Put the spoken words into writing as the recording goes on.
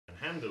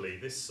handily,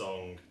 this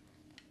song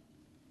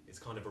is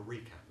kind of a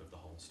recap of the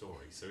whole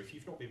story. So if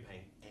you've not been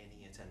paying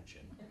any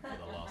attention for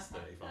the last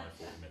 35,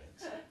 40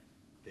 minutes,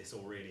 this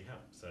will really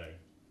help. So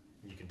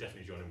you can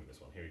definitely join in with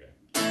this one. Here we go.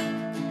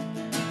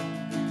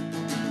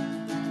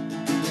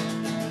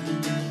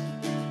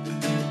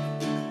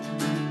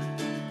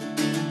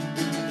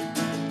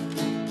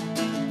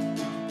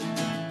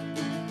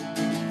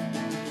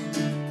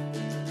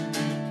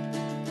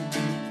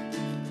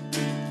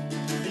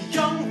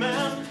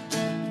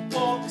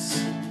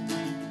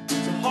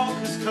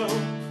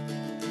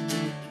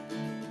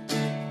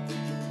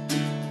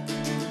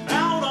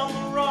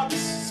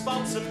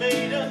 A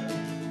maiden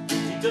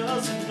he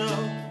doesn't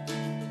know.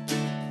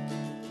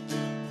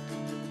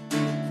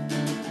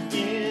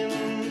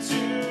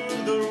 Into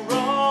the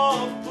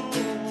rock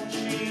pool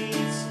she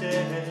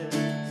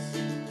stares,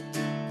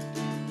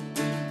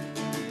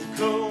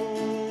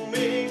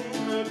 combing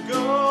her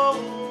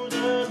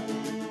golden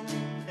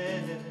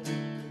hair.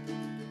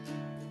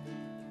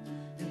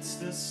 It's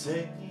the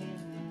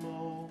same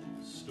old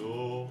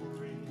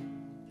story.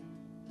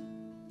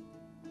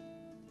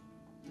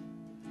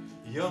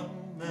 Young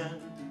man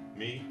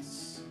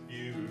meets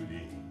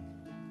beauty,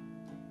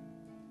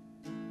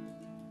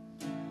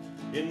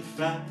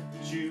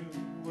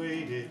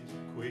 infatuated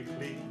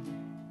quickly.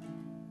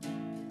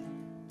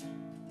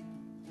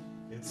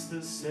 It's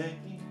the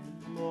same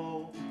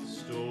old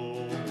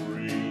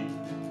story.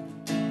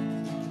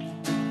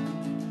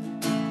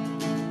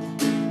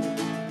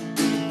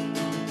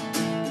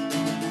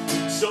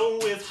 So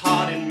with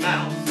heart in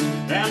mouth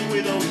and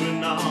with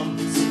open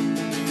arms,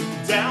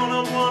 down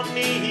on one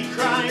knee he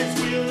cries,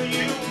 "Will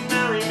you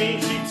marry me?"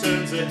 She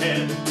turns her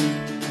head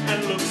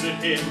and looks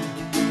at him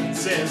and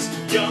says,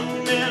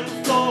 "Young men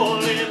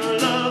fall in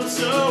love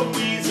so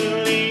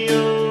easily.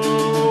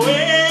 Oh,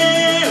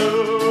 eh,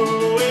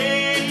 oh,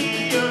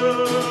 eh,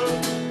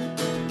 oh."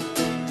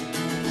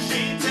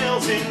 She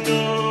tells him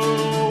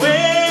no,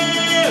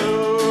 eh,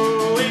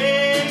 oh,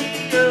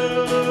 eh,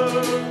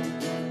 oh.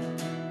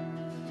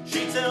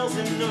 She tells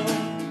him no.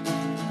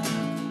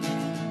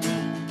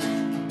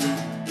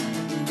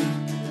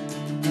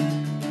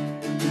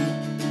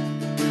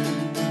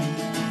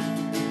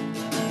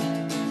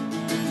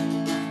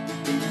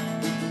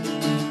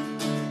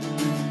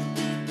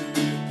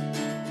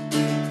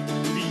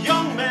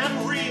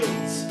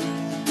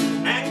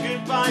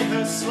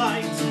 Her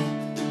slight,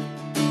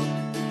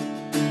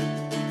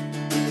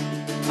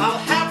 "I'll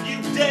have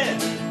you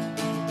dead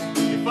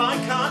if I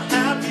can't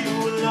have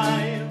you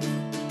alive."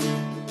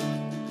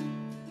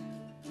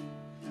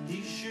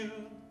 He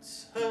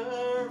shoots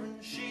her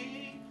and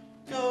she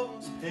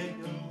goes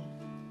pale,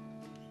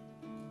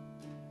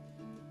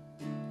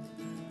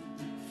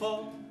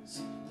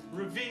 falls,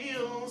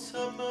 reveals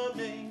her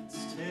mermaid's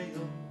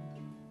tail.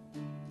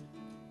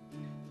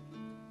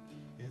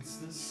 It's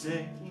the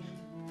same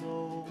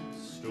old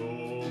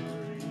story.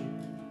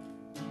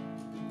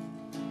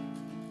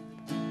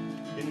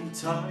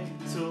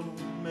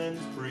 Entitlement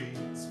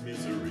breeds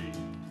misery,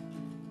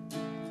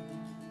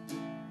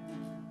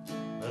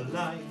 a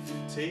life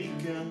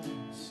taken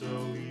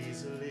so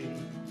easily.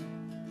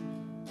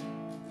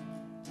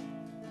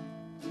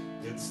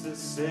 It's the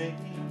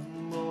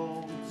same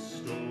old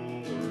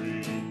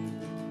story.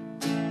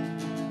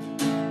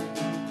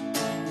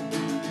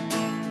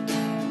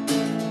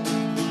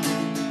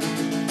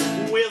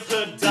 With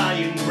her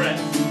dying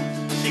breath,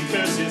 she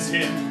curses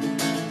him.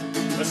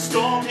 A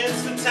storm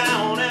hits the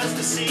town as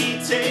the sea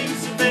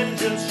takes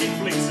vengeance. She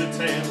flicks her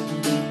tail,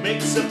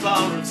 makes a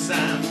bar of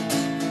sand,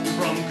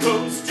 from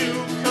coast to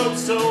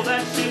coast, so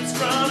that ships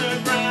run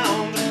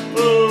aground.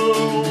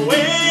 Oh,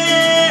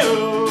 eh,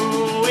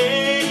 oh,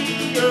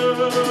 eh,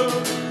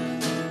 oh.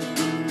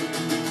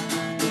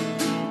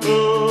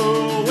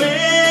 Oh,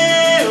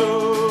 eh,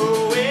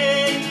 oh,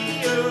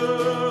 eh,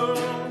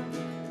 oh.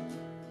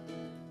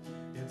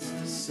 It's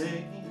the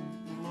same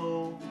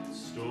old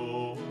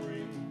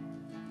story,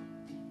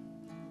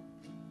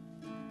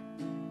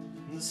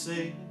 the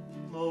same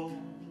old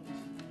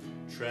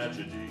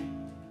tragedy,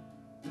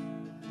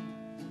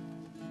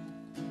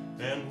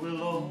 and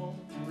we'll all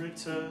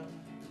return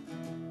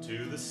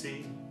to the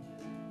sea.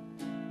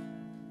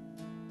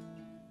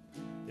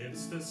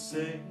 It's the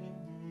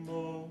same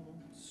old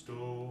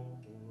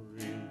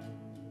story.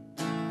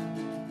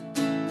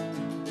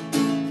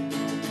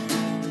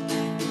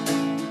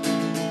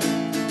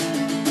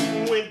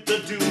 With the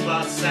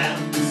Doombar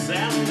sands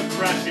and the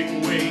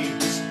crashing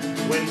waves,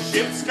 when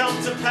ships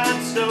come to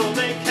Padstow,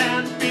 they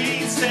can't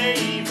be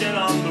saved. Yet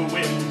on the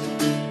wind,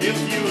 if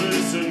you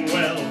listen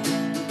well,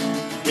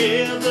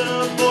 hear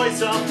the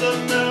voice of the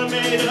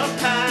Mermaid of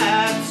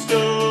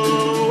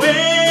Padstow.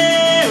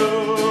 Eh,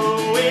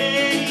 oh,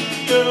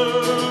 eh,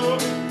 oh.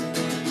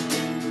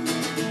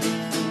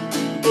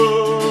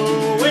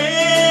 Oh,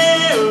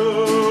 eh,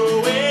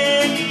 oh,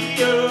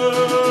 eh,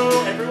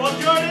 oh. Everyone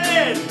join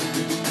in.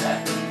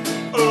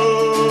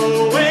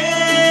 Oh,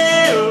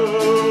 eh,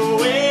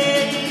 oh,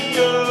 eh,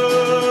 oh.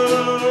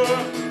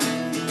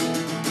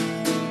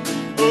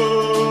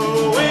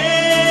 Oh,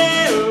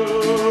 eh,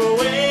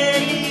 oh,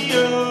 eh,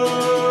 oh.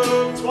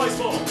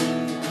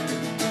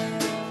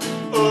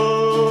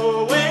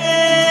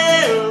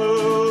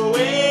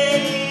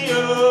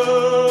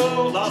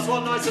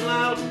 one nice and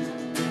loud.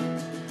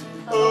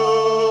 Oh.